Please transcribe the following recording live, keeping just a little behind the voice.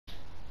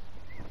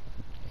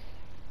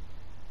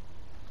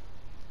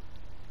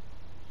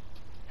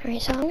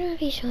Alright, so I'm going to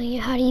be showing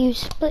you how to use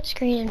split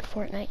screen in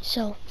Fortnite.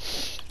 So,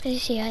 as you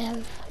see, I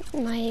have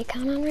my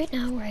account on right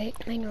now, right?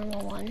 My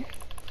normal one.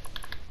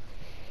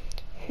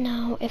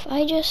 Now, if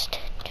I just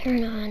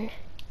turn on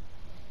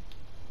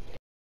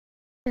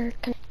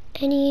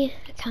any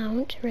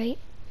account, right?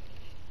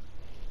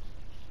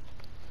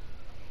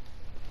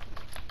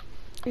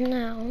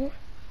 Now,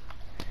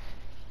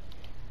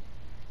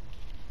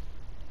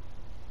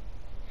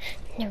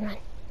 never mind.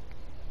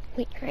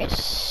 Wait, alright,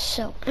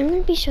 so I'm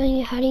going to be showing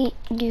you how to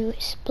do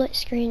split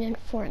screen in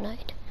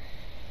Fortnite.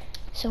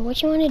 So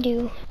what you want to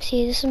do,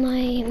 see, this is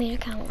my main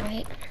account,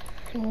 right?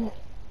 I'm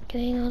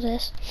doing all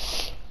this.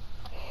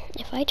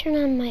 If I turn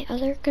on my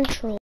other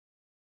control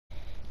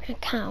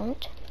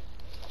account,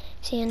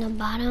 see in the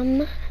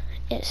bottom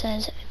it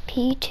says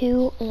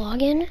P2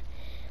 login.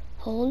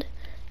 Hold,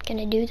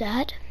 gonna do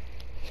that.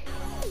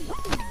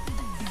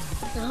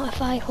 Now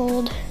if I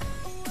hold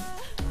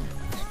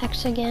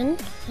X again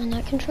on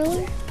that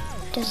controller,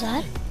 does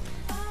that.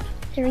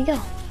 There we go.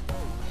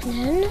 And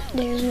then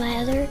there's my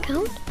other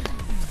account.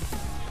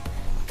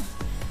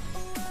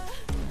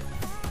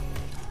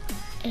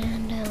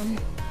 And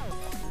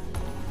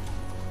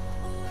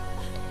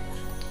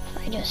if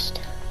I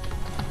just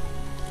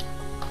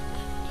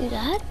do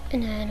that,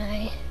 and then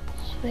I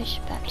switch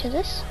back to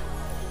this.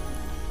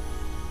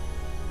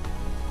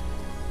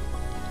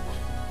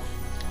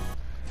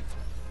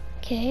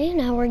 Okay,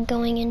 now we're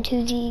going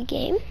into the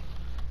game.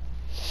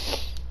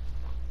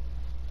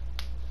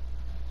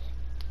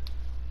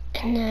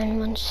 And then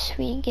once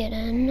we get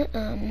in,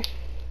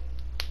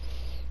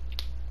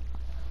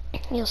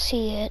 you'll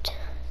see it.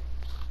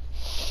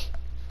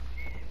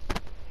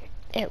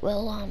 It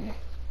will,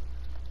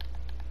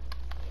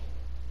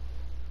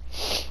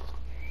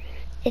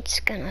 it's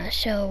gonna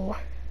show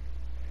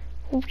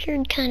a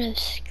weird kind of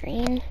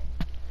screen.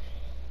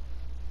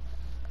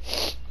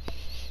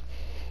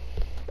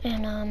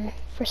 And,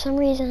 for some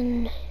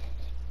reason,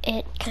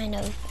 it kind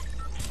of,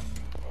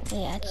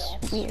 yeah,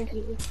 it's weird.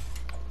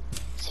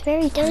 It's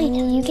very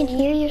tiny. You can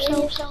hear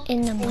yourself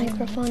in the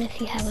microphone if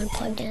you haven't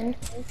plugged in.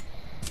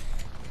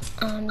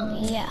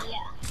 Yeah.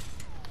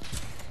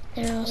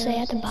 And it'll say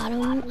at the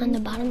bottom, on the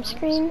bottom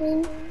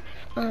screen,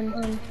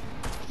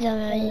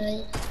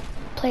 the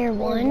player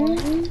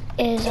 1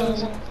 is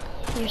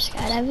your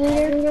skydive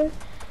leader.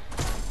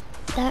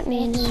 That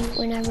means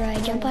whenever I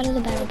jump out of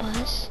the battle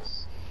pass,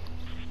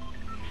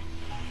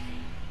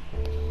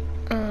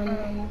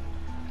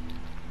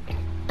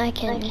 I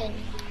can,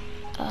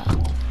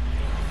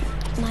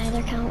 my other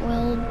account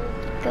will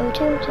go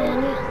to,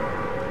 and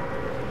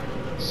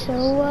yeah. So,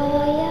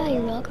 yeah,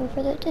 you're welcome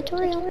for the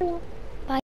tutorial.